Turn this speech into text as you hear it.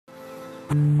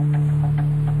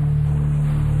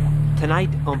Tonight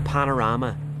on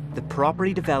Panorama, the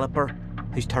property developer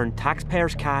who's turned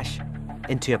taxpayers' cash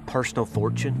into a personal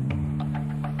fortune.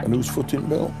 And who's footing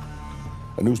bill?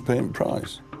 And who's paying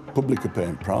price? Public are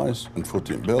paying price and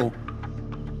footing bill.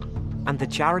 And the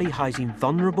charity housing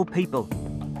vulnerable people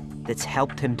that's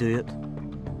helped him do it.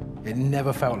 It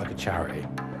never felt like a charity.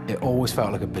 It always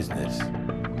felt like a business.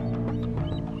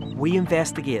 We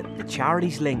investigate the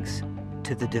charity's links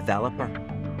to the developer.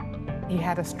 He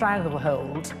had a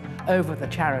stranglehold over the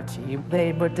charity.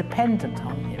 They were dependent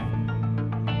on him.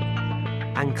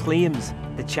 And claims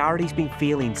the charity's been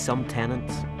failing some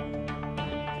tenants.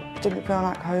 It didn't feel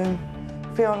like home,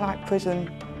 feel like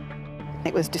prison.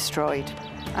 It was destroyed,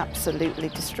 absolutely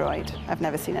destroyed. I've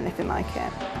never seen anything like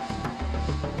it.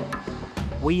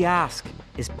 We ask,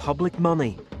 is public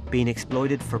money being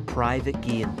exploited for private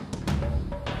gain?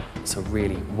 It's a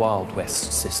really Wild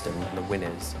West system. The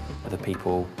winners are the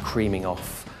people creaming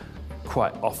off,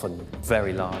 quite often,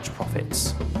 very large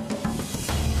profits.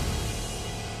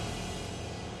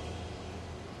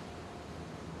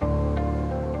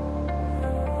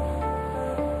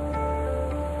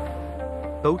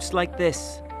 Boats like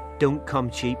this don't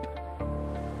come cheap.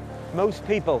 Most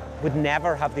people would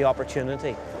never have the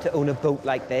opportunity to own a boat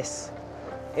like this.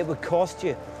 It would cost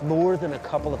you more than a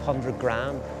couple of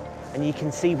 $100,000, and you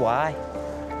can see why.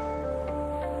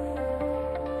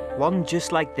 One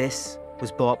just like this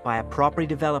was bought by a property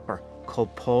developer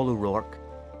called Paul O'Rourke.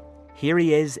 Here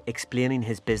he is explaining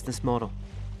his business model.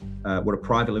 We're a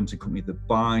private limited company that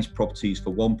buys properties for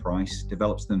one price,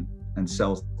 develops them and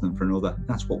sells them for another.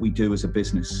 That's what we do as a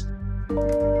business.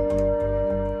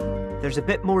 There's a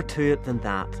bit more to it than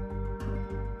that.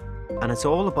 And it's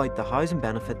all about the housing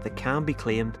benefit that can be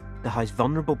claimed to house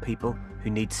vulnerable people who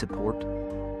need support.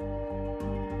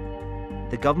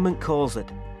 The government calls it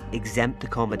exempt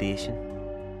accommodation.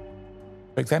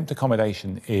 Exempt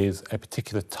accommodation is a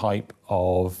particular type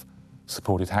of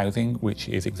supported housing which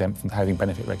is exempt from housing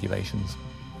benefit regulations,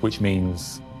 which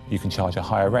means you can charge a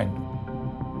higher rent.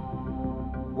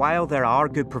 While there are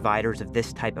good providers of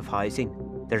this type of housing,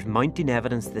 there's mounting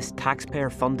evidence this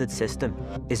taxpayer-funded system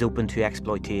is open to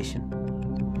exploitation.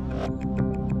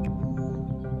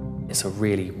 It's a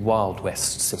really Wild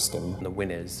West system. The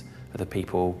winners are the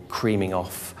people creaming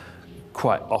off,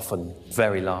 quite often,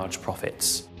 very large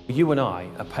profits. You and I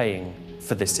are paying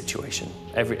for this situation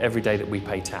every day that we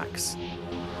pay tax.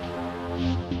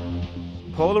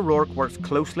 Paul O'Rourke works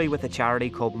closely with a charity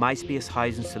called MySpace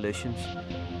Housing Solutions.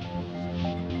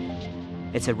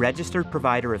 It's a registered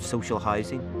provider of social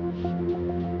housing.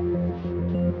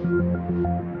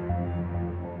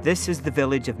 This is the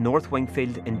village of North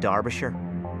Wingfield in Derbyshire.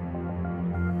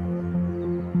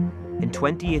 In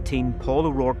 2018, Paul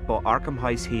O'Rourke bought Arkham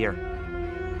House here.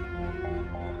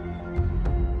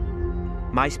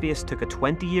 MySpace took a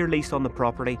 20-year lease on the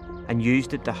property and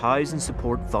used it to house and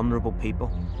support vulnerable people.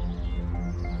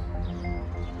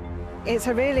 It's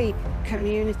a really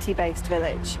community-based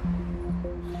village.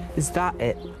 Is that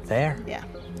it there? Yeah,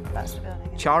 that's the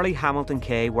building. Charlie Hamilton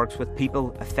Kay works with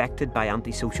people affected by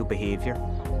antisocial behaviour.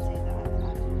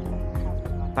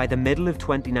 By the middle of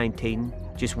 2019,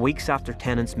 just weeks after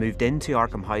tenants moved into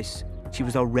Arkham House, she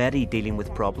was already dealing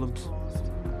with problems.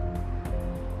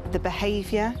 The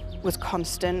behaviour was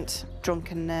constant: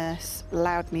 drunkenness,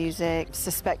 loud music,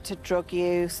 suspected drug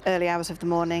use, early hours of the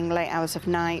morning, late hours of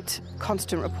night,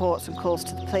 constant reports and calls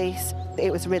to the police.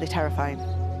 It was really terrifying.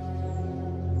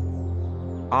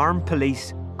 Armed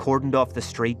police cordoned off the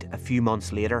street a few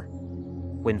months later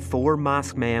when 4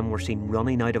 masked men were seen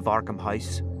running out of Arkham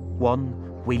House,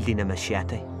 one wielding a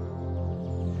machete.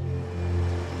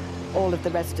 All of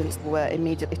the residents were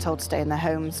immediately told to stay in their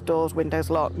homes, doors, windows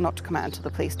locked, not to come out until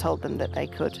the police told them that they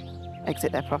could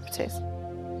exit their properties.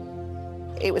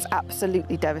 It was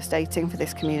absolutely devastating for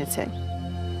this community.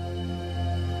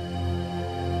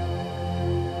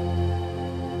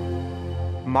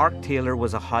 Mark Taylor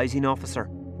was a housing officer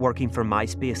working for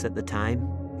MySpace at the time.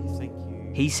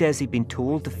 He says he'd been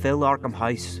told to fill Arkham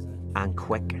House, and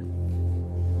quick.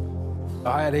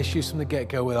 I had issues from the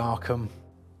get-go with Arkham.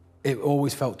 It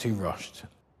always felt too rushed.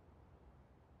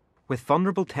 With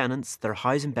vulnerable tenants, their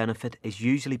housing benefit is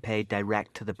usually paid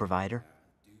direct to the provider.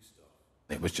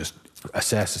 It was just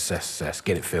assess,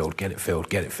 get it filled, get it filled,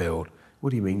 get it filled.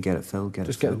 What do you mean, get it filled,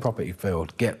 Just get the property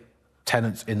filled, get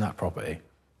tenants in that property.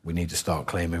 We need to start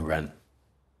claiming rent.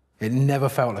 It never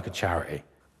felt like a charity.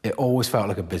 It always felt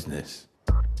like a business.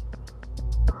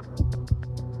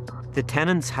 The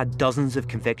tenants had dozens of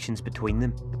convictions between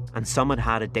them, and some had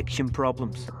had addiction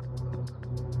problems.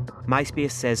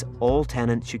 MySpace says all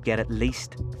tenants should get at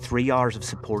least 3 hours of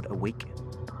support a week.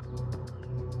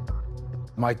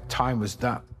 My time was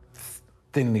that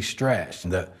thinly stretched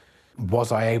that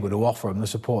was I able to offer them the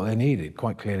support they needed?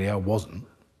 Quite clearly I wasn't,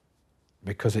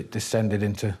 because it descended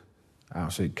into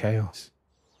absolute chaos.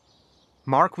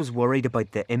 Mark was worried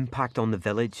about the impact on the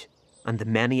village and the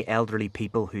many elderly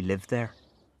people who lived there.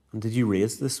 And did you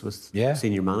raise this with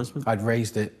senior management? I'd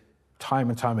raised it time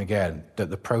and time again,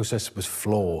 that the process was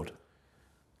flawed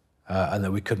and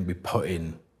that we couldn't be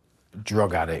putting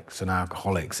drug addicts and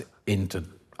alcoholics into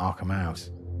Arkham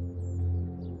House.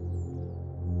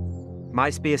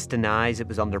 MySpace denies it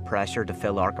was under pressure to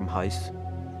fill Arkham House.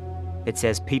 It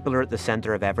says people are at the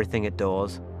centre of everything it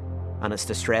does, and it's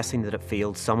distressing that it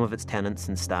failed some of its tenants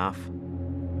and staff.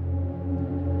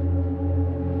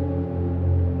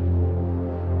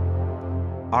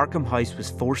 Arkham House was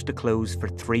forced to close for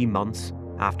 3 months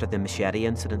after the machete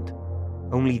incident.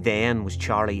 Only then was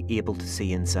Charlie able to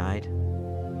see inside.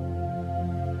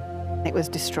 It was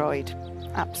destroyed,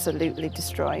 absolutely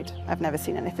destroyed. I've never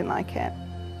seen anything like it.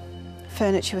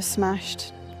 Furniture was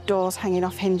smashed, doors hanging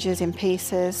off hinges in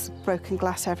pieces, broken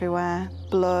glass everywhere,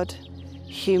 blood,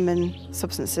 human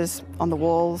substances on the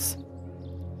walls,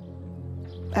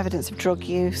 evidence of drug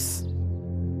use.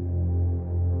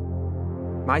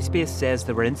 MySpace says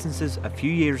there were instances a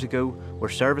few years ago where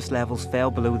service levels fell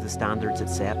below the standards it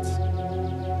sets.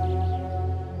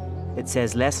 It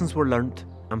says lessons were learnt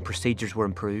and procedures were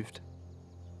improved.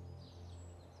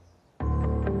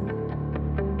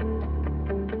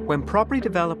 When property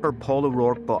developer Paul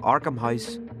O'Rourke bought Arkham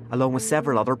House, along with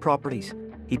several other properties,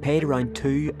 he paid around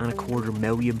 £2.25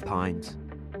 million.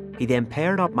 He then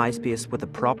paired up MySpace with a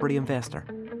property investor.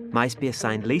 MySpace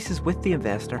signed leases with the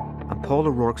investor, and Paul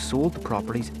O'Rourke sold the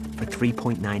properties for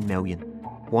 £3.9 million,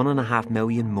 £1.5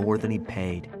 million more than he'd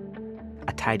paid.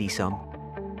 A tidy sum.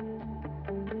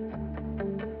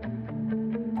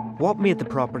 What made the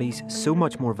properties so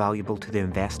much more valuable to the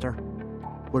investor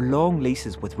were long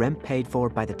leases with rent paid for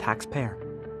by the taxpayer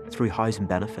through housing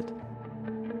benefit.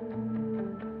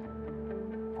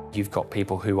 You've got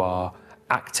people who are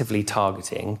actively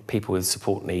targeting people with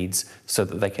support needs so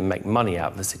that they can make money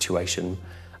out of the situation,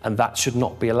 and that should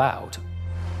not be allowed.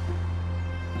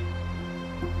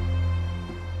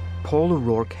 Paul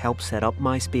O'Rourke helped set up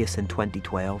MySpace in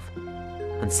 2012,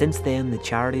 and since then the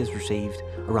charity has received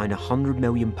around £100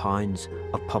 million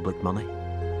of public money.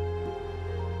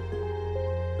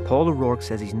 Paul O'Rourke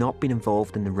says he's not been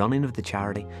involved in the running of the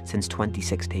charity since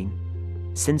 2016.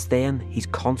 Since then, he's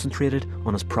concentrated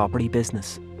on his property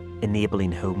business,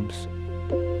 enabling homes.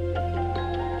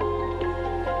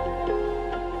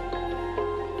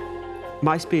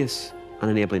 MySpace and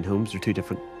Enabling Homes are two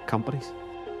different companies.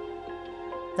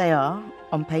 They are.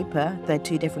 On paper, they're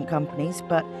two different companies,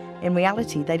 but in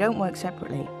reality, they don't work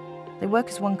separately. They work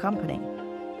as one company.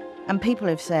 And people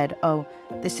have said, oh,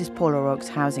 this is Paul O'Rourke's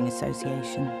housing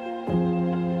association.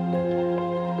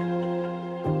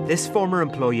 This former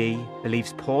employee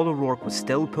believes Paul O'Rourke was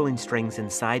still pulling strings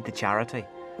inside the charity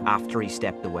after he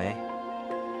stepped away.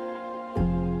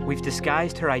 We've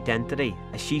disguised her identity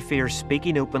as she fears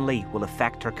speaking openly will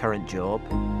affect her current job.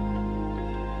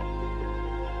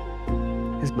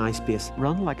 Is MySpace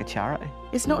run like a charity?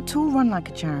 It's not at all run like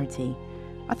a charity.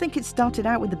 I think it started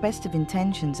out with the best of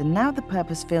intentions, and now the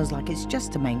purpose feels like it's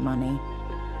just to make money.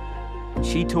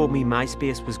 She told me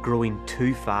MySpace was growing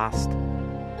too fast.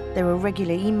 There were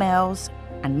regular emails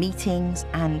and meetings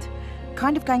and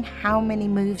kind of going, how many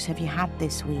moves have you had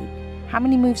this week? How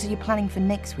many moves are you planning for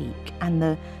next week? And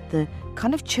the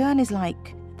kind of churn is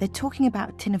like they're talking about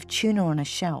a tin of tuna on a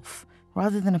shelf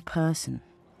rather than a person.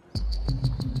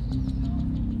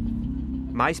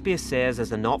 MySpace says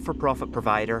as a not-for-profit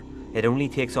provider, it only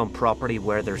takes on property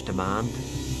where there's demand.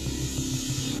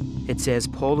 It says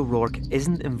Paul O'Rourke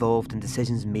isn't involved in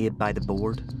decisions made by the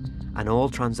board, and all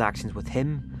transactions with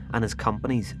him and his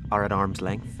companies are at arm's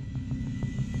length.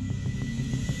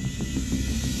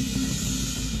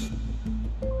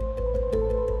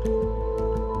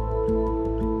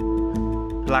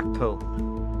 Blackpool,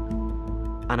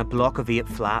 and a block of 8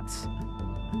 flats.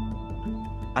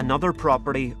 Another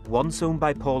property once owned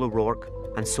by Paul O'Rourke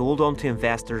and sold on to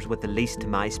investors with the lease to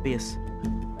MySpace.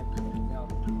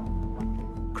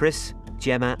 Chris,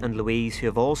 Gemma and Louise, who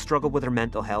have all struggled with their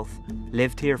mental health,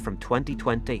 lived here from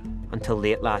 2020 until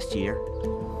late last year.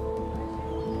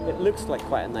 It looks like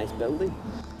quite a nice building.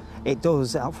 It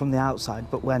does out from the outside,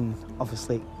 but when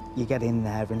obviously you get in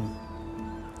there and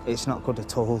it's not good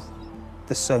at all.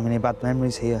 There's so many bad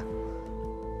memories here.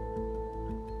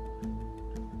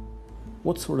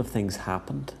 What sort of things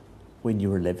happened when you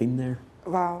were living there?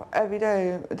 Well, every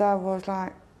day there was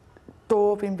like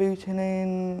door being booted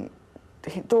in,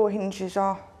 door hinges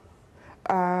off,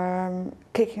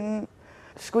 kicking.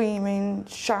 screaming,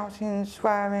 shouting,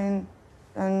 swearing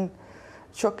and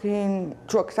chucking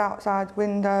drugs outside the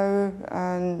window,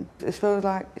 and it feels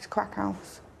like it's crack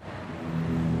house.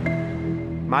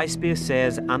 MySpace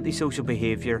says antisocial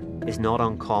behaviour is not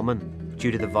uncommon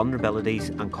due to the vulnerabilities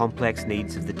and complex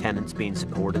needs of the tenants being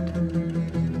supported.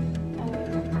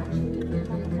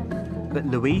 But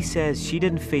Louise says she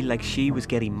didn't feel like she was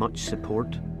getting much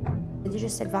support. They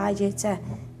just advise you to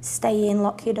stay in,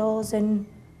 lock your doors and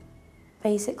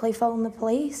basically phone the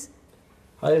police.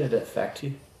 How did it affect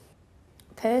you?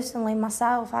 Personally,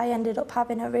 myself, I ended up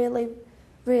having a really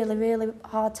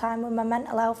hard time with my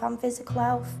mental health and physical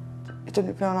health. It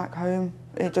doesn't feel like home.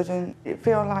 It doesn't. It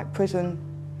feels like prison,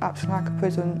 actually like a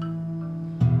prison.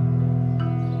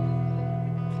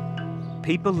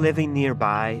 People living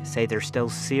nearby say there's still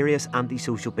serious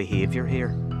antisocial behaviour here.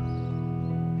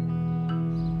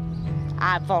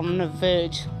 I'm on the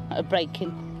verge of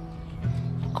breaking.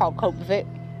 Can't cope with it.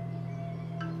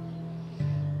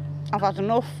 I've had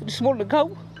enough. I just want to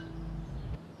go.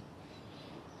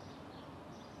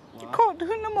 I can't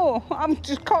do it no more. I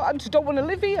just don't want to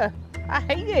live here. I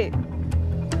hate it.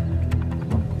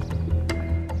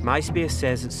 MySpace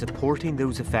says it's supporting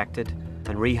those affected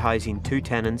and rehousing 2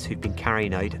 tenants who've been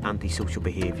carrying out antisocial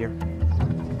behaviour.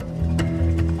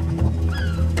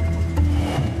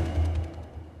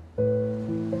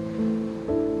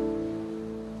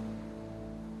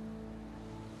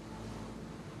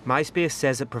 MySpace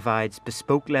says it provides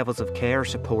bespoke levels of care,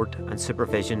 support and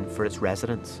supervision for its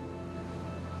residents.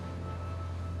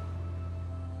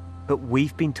 But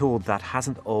we've been told that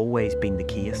hasn't always been the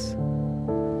case.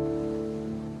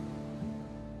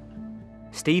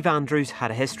 Steve Andrews had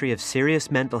a history of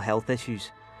serious mental health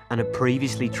issues and had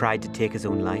previously tried to take his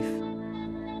own life.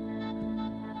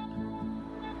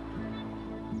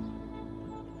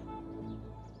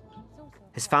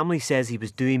 His family says he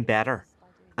was doing better,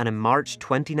 and in March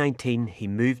 2019 he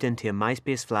moved into a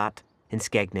MySpace flat in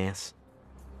Skegness.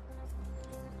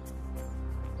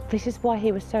 This is why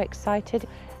he was so excited.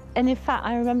 And in fact,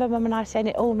 I remember Mum and I saying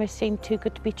it almost seemed too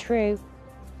good to be true.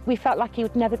 We felt like he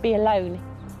would never be alone.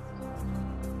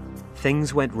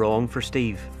 Things went wrong for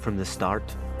Steve from the start.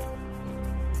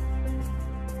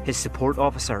 His support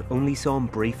officer only saw him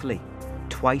briefly,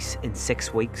 twice in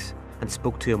 6 weeks, and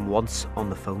spoke to him once on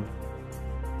the phone.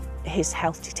 His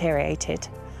health deteriorated.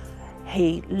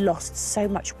 He lost so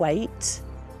much weight.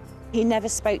 He never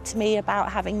spoke to me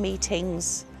about having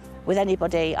meetings with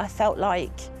anybody. I felt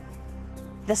like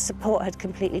the support had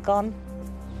completely gone.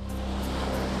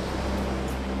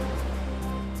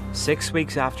 6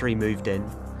 weeks after he moved in,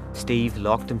 Steve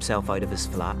locked himself out of his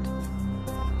flat.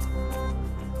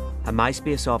 A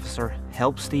MySpace officer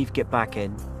helped Steve get back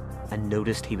in and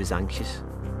noticed he was anxious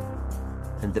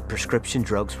and that prescription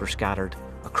drugs were scattered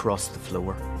across the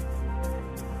floor.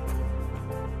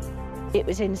 It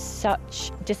was in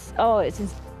such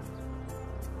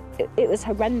it was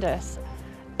horrendous.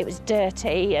 It was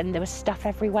dirty and there was stuff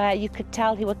everywhere. You could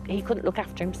tell he couldn't look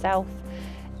after himself.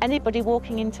 Anybody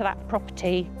walking into that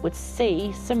property would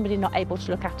see somebody not able to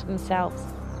look after themselves.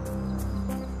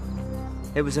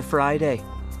 It was a Friday,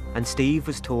 and Steve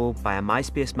was told by a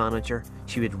MySpace manager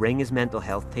she would ring his mental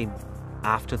health team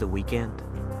after the weekend.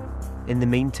 In the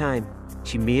meantime,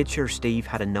 she made sure Steve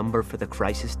had a number for the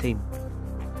crisis team.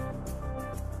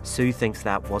 Sue thinks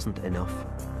that wasn't enough.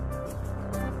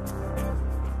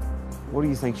 What do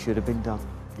you think should have been done?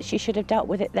 She should have dealt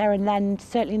with it there and then,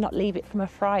 certainly not leave it from a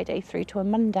Friday through to a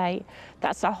Monday.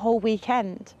 That's a whole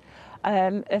weekend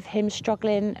of him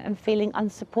struggling and feeling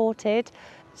unsupported.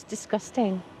 It's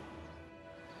disgusting.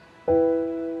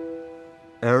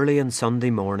 Early on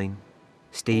Sunday morning,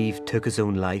 Steve took his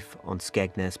own life on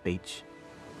Skegness Beach.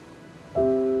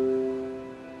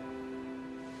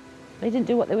 They didn't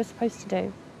do what they were supposed to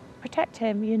do. Protect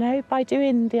him, you know, by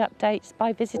doing the updates,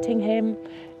 by visiting him,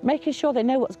 making sure they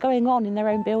know what's going on in their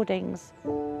own buildings.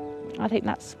 I think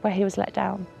that's where he was let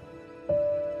down.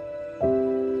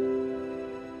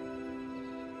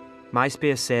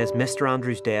 MySpace says Mr.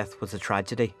 Andrews' death was a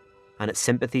tragedy and its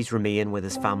sympathies remain with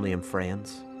his family and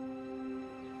friends.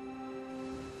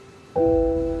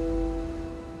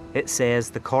 It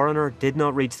says the coroner did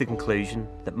not reach the conclusion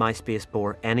that MySpace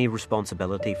bore any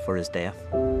responsibility for his death.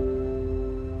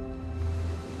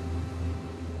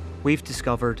 We've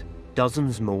discovered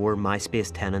dozens more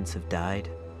MySpace tenants have died.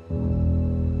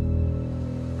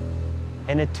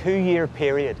 In a 2-year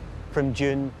period from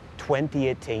June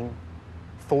 2018,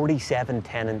 47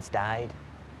 tenants died.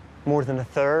 More than a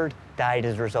third died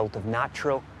as a result of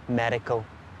natural, medical,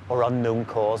 or unknown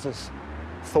causes.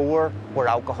 4 were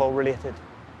alcohol-related.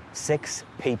 6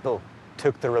 people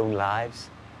took their own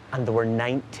lives, and there were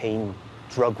 19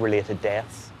 drug-related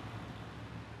deaths.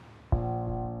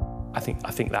 I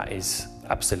think that is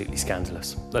absolutely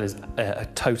scandalous. That is a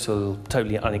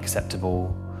totally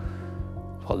unacceptable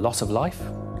loss of life.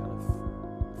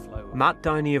 Matt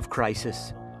Downey of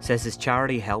Crisis says his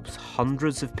charity helps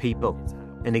hundreds of people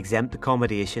in exempt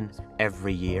accommodation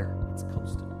every year.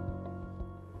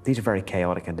 These are very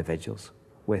chaotic individuals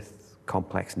with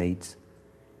complex needs.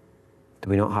 Do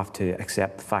we not have to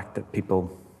accept the fact that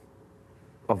people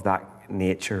of that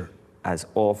nature, as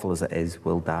awful as it is,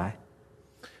 will die?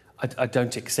 I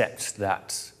don't accept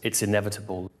that it's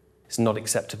inevitable. It's not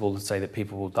acceptable to say that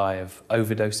people will die of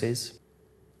overdoses.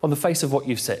 On the face of what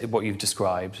you've said, what you've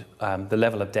described, the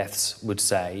level of deaths would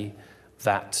say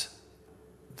that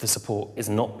the support is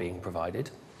not being provided.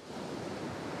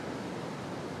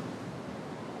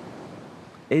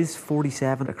 Is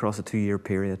 47 across a 2-year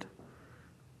period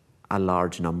a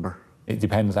large number? It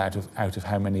depends out of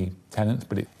how many tenants,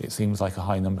 but it seems like a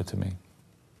high number to me.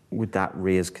 Would that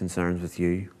raise concerns with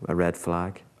you, a red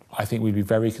flag? I think we'd be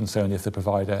very concerned if the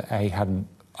provider, A, hadn't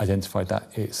identified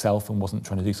that itself and wasn't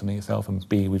trying to do something itself, and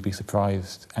B, we'd be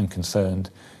surprised and concerned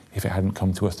if it hadn't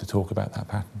come to us to talk about that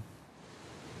pattern.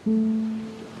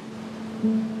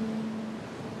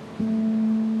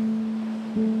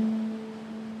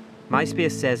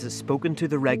 MySpace says it's spoken to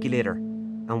the regulator,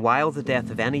 and while the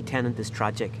death of any tenant is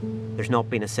tragic, there's not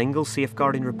been a single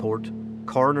safeguarding report,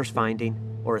 coroner's finding,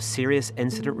 or a serious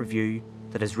incident review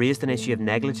that has raised an issue of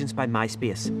negligence by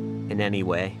MySpace in any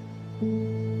way.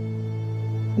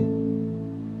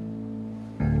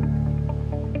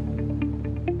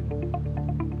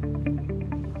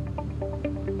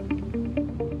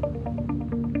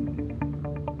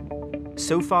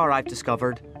 So far, I've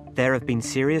discovered there have been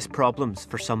serious problems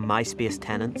for some MySpace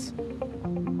tenants.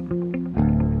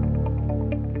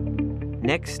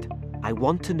 Next, I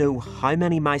want to know how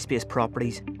many MySpace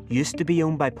properties used to be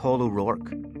owned by Paul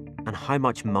O'Rourke and how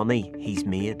much money he's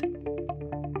made.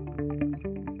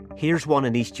 Here's one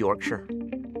in East Yorkshire.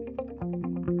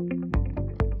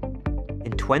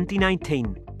 In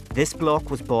 2019, this block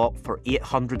was bought for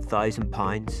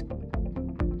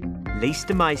 £800,000, leased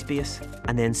to MySpace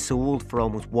and then sold for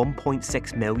almost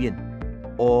 1.6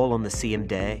 million, all on the same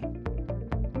day.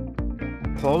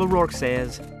 Paul O'Rourke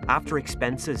says after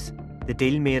expenses, the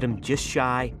deal made him just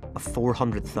shy of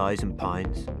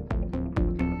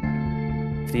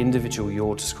 £400,000. If the individual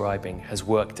you're describing has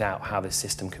worked out how this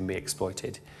system can be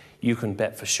exploited, you can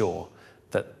bet for sure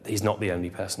that he's not the only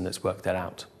person that's worked that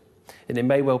out. And it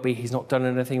may well be he's not done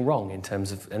anything wrong in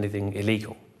terms of anything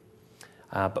illegal.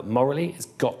 But morally, it's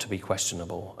got to be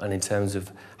questionable. And in terms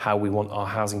of how we want our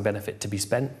housing benefit to be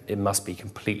spent, it must be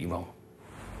completely wrong.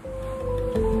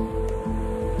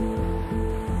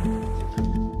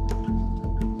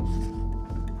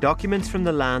 Documents from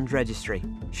the Land Registry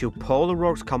show Paul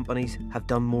O'Rourke's companies have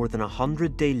done more than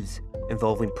 100 deals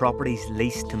involving properties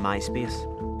leased to MySpace.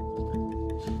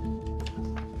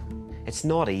 It's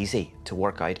not easy to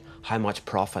work out how much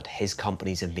profit his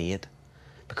companies have made,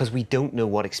 because we don't know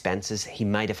what expenses he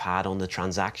might have had on the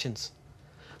transactions.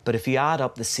 But if you add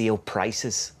up the sale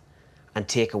prices and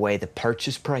take away the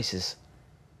purchase prices,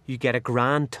 you get a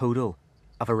grand total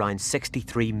of around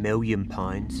 £63 million.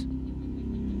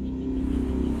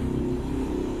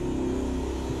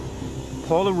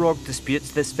 Paul O'Rourke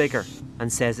disputes this figure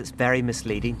and says it's very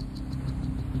misleading.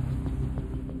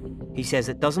 He says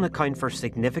it doesn't account for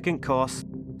significant costs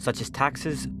such as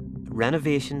taxes,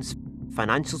 renovations,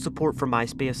 financial support for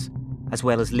MySpace, as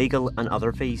well as legal and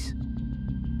other fees.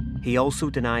 He also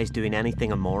denies doing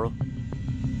anything immoral.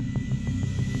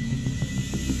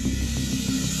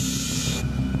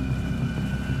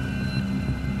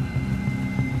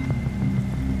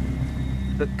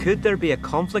 But could there be a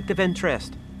conflict of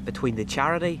interest between the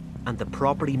charity and the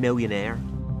property millionaire?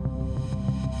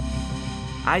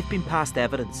 I've been passed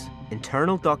evidence,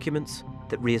 internal documents,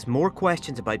 that raise more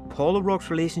questions about Paul O'Rourke's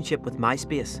relationship with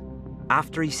MySpace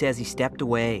after he says he stepped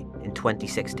away in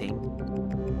 2016.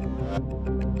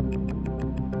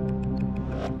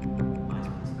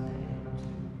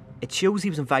 It shows he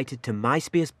was invited to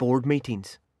MySpace board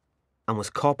meetings and was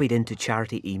copied into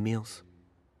charity emails.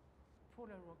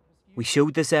 We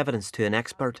showed this evidence to an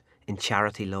expert in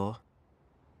charity law.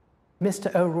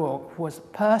 Mr. O'Rourke was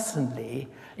personally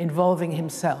involving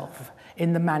himself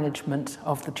in the management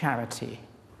of the charity.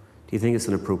 Do you think it's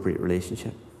an appropriate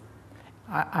relationship?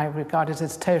 I regard it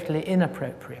as totally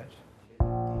inappropriate.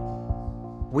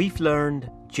 We've learned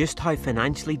just how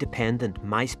financially dependent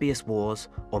MySpace was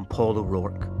on Paul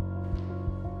O'Rourke.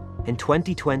 In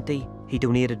 2020, he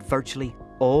donated virtually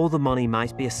all the money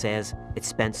MySpace says it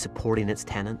spent supporting its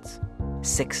tenants,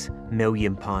 £6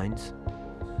 million.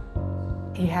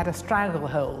 he had a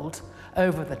stranglehold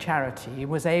over the charity. He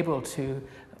was able to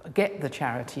get the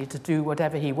charity to do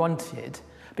whatever he wanted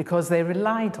because they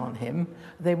relied on him,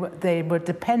 they were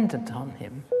dependent on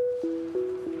him.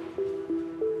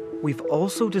 We've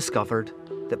also discovered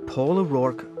that Paul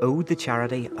O'Rourke owed the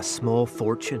charity a small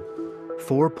fortune,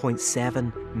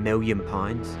 £4.7 million.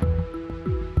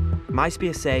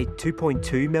 MySpace say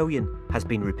 2.2 million has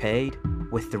been repaid,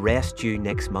 with the rest due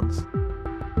next month.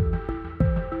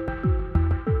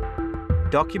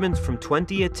 Documents from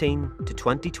 2018 to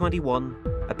 2021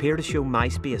 appear to show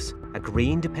MySpace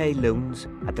agreeing to pay loans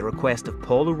at the request of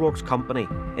Paul O'Rourke's company,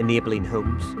 Enabling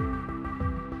Homes.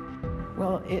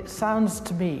 Well, it sounds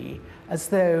to me as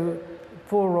though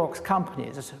Paul O'Rourke's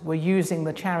companies were using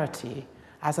the charity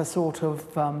as a sort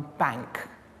of bank,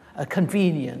 a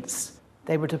convenience.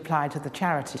 They would apply to the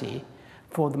charity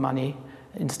for the money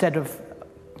instead of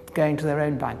going to their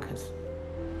own bankers.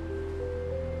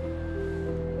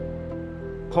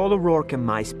 Paul O'Rourke and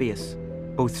MySpace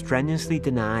both strenuously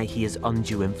deny he has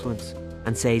undue influence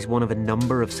and say he's one of a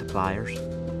number of suppliers.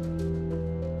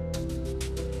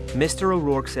 Mr.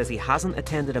 O'Rourke says he hasn't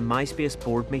attended a MySpace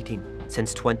board meeting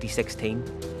since 2016.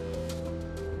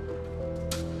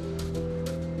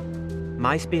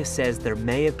 MySpace says there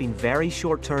may have been very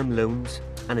short-term loans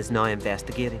and is now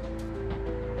investigating.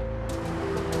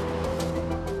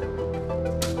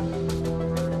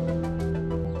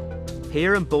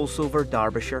 Here in Bolsover,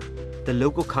 Derbyshire, the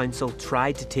local council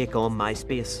tried to take on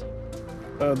MySpace.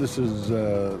 This is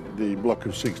the block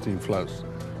of 16 flats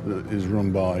that is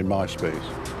run by MySpace.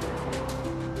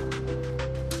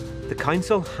 The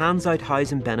council hands out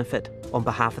housing benefit on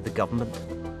behalf of the government,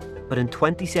 but in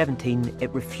 2017 it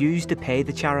refused to pay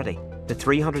the charity the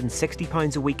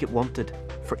 £360 a week it wanted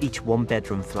for each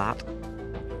one-bedroom flat.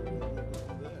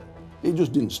 It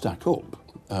just didn't stack up.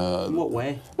 In what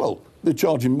way? Well, they're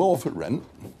charging more for rent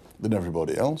than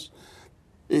everybody else.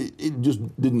 It just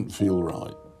didn't feel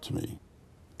right to me.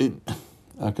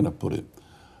 How can I put it?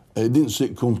 It didn't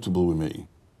sit comfortable with me.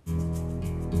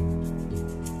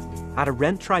 At a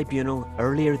rent tribunal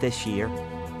earlier this year,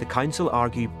 the council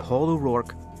argued Paul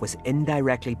O'Rourke was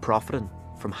indirectly profiting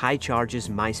from high charges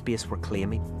MySpace were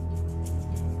claiming.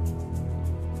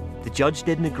 The judge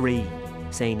didn't agree,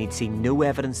 saying he'd seen no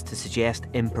evidence to suggest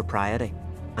impropriety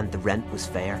and the rent was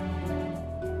fair.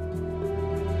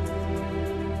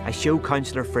 I show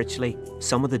Councillor Fritchley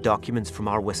some of the documents from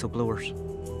our whistleblowers.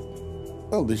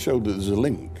 Well, they showed that there's a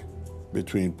link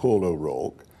between Paul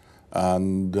O'Rourke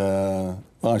and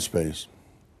MySpace.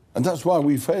 And that's why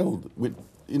we failed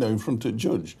in front of the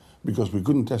judge, because we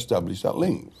couldn't establish that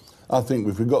link. I think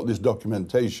if we got this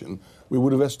documentation, we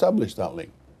would have established that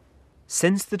link.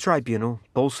 Since the tribunal,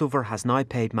 Bolsover has now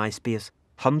paid MySpace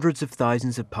hundreds of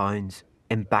thousands of pounds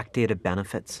in backdated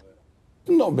benefits.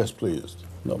 Not best pleased,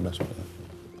 not best pleased.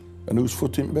 And who's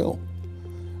footing bill?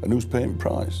 And who's paying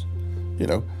price?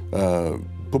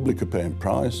 Public are paying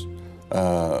price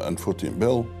and footing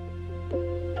bill.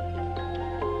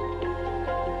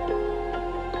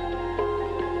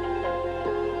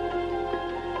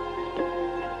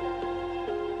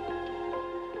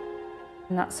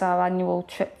 And that's our annual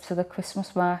trip to the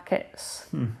Christmas markets.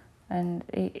 And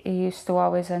he used to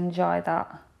always enjoy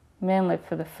that, mainly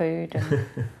for the food. And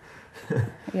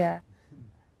yeah.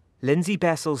 Lindsay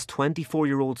Bessel's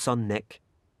 24-year-old son Nick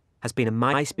has been a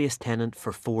MySpace tenant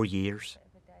for 4 years.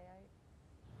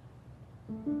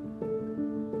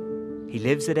 He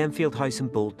lives at Enfield House in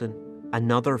Bolton,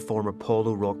 another former Paul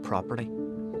O'Rourke property.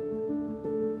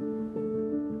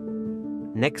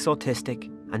 Nick's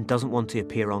autistic and doesn't want to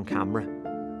appear on camera,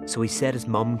 so he said his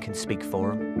mum can speak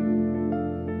for him.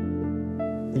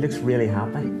 He looks really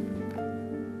happy.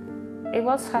 He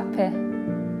was happy.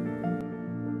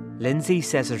 Lindsay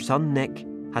says her son Nick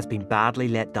has been badly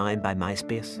let down by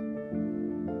MySpace.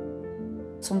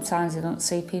 Sometimes they don't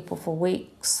see people for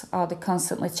weeks, or they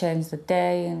constantly change the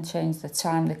day and change the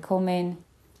time they come in.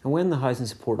 And when the housing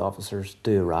support officers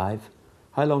do arrive,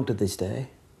 how long did they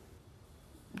stay?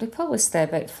 They probably stay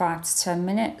about 5 to 10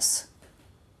 minutes.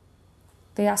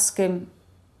 They ask him,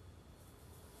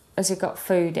 has he got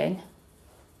food in?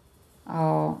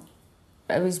 Or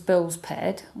are his bills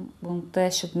paid? Well, they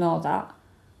should know that.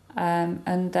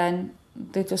 And then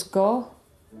they just go.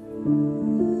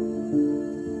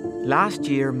 Last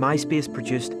year, MySpace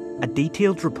produced a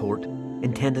detailed report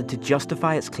intended to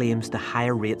justify its claims to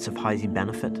higher rates of housing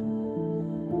benefit.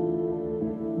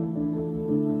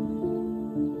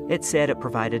 It said it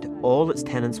provided all its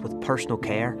tenants with personal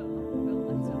care,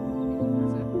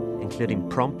 including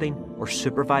prompting or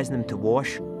supervising them to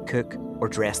wash, cook, or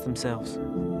dress themselves.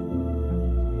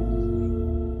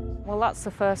 Well, that's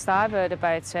the first I've heard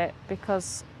about it,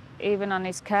 because even on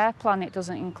his care plan it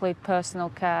doesn't include personal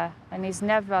care, and he's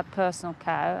never had personal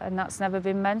care, and that's never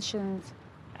been mentioned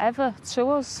ever to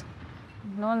us.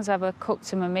 No one's ever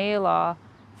cooked him a meal or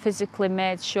physically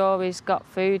made sure he's got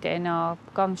food in or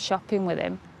gone shopping with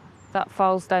him. That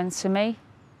falls down to me.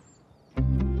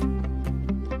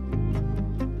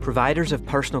 Providers of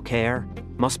personal care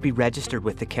must be registered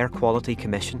with the Care Quality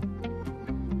Commission.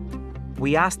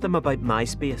 We asked them about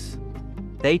MySpace.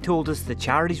 They told us the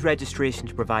charity's registration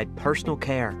to provide personal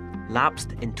care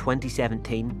lapsed in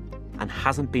 2017 and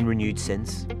hasn't been renewed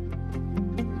since.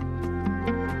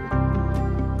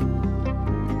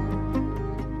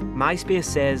 MySpace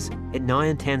says it now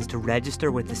intends to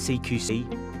register with the CQC.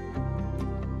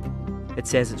 It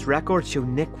says its records show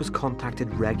Nick was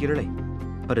contacted regularly,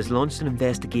 but has launched an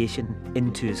investigation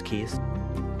into his case.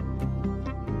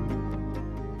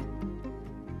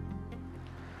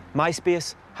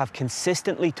 MySpace have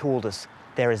consistently told us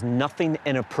there is nothing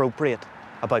inappropriate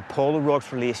about Paul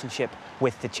O'Rourke's relationship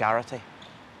with the charity.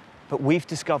 But we've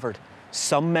discovered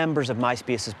some members of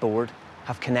MySpace's board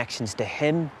have connections to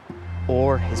him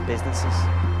or his businesses.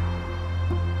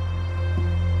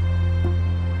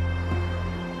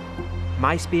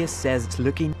 MySpace says it's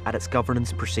looking at its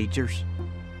governance procedures.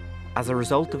 As a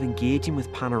result of engaging with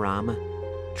Panorama,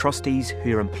 trustees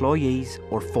who are employees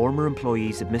or former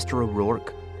employees of Mr.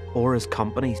 O'Rourke or his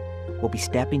companies will be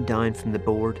stepping down from the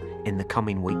board in the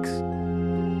coming weeks.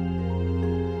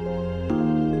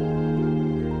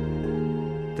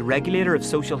 The regulator of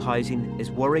social housing is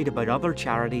worried about other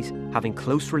charities having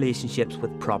close relationships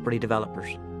with property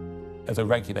developers. As a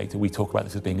regulator, we talk about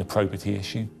this as being a probity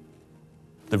issue.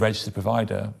 The registered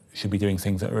provider should be doing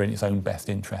things that are in its own best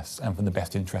interests and from the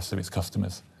best interests of its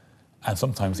customers. And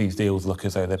sometimes these deals look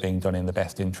as though they're being done in the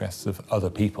best interests of other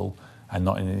people and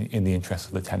not in the interests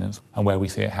of the tenants. And where we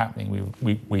see it happening,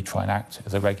 we try and act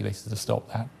as a regulator to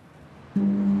stop that.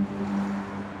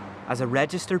 As a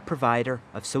registered provider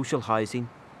of social housing,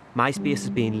 MySpace is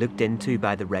being looked into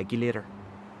by the regulator.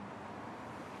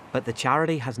 But the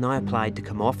charity has now applied to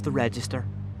come off the register,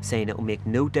 saying it will make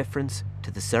no difference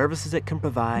to the services it can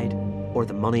provide or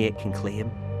the money it can claim.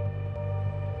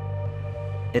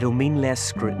 It'll mean less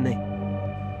scrutiny.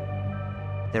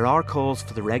 There are calls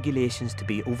for the regulations to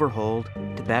be overhauled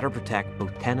to better protect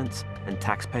both tenants and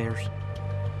taxpayers.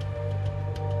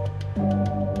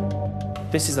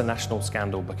 This is a national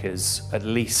scandal because at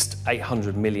least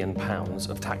 £800 million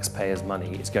of taxpayers'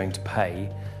 money is going to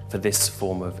pay for this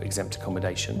form of exempt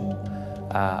accommodation.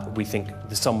 We think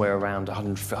there's somewhere around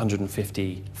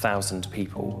 150,000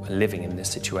 people living in this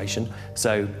situation.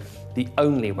 So the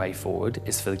only way forward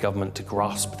is for the government to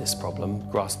grasp this problem,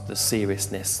 grasp the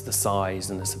seriousness, the size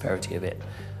and the severity of it,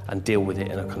 and deal with it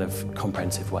in a kind of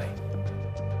comprehensive way.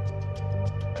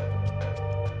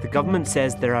 The government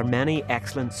says there are many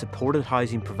excellent supported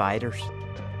housing providers,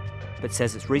 but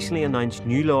says it's recently announced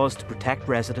new laws to protect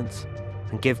residents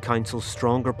and give councils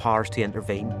stronger powers to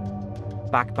intervene,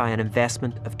 backed by an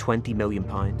investment of £20 million.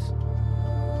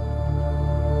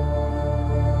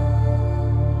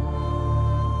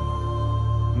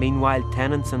 Meanwhile,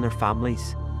 tenants and their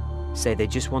families say they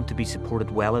just want to be supported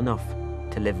well enough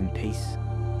to live in peace.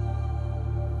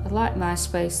 I'd like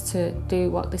MySpace to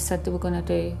do what they said they were going to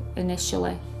do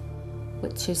initially,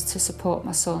 which is to support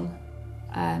my son,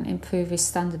 improve his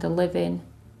standard of living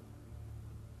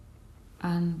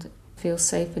and feel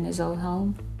safe in his own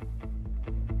home.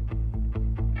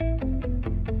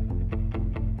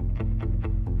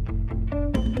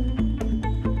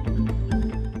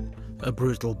 A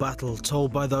brutal battle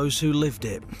told by those who lived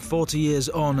it. 40 years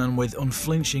on and with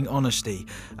unflinching honesty,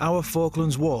 Our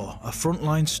Falklands War, a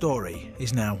frontline story,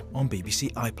 is now on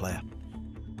BBC iPlayer.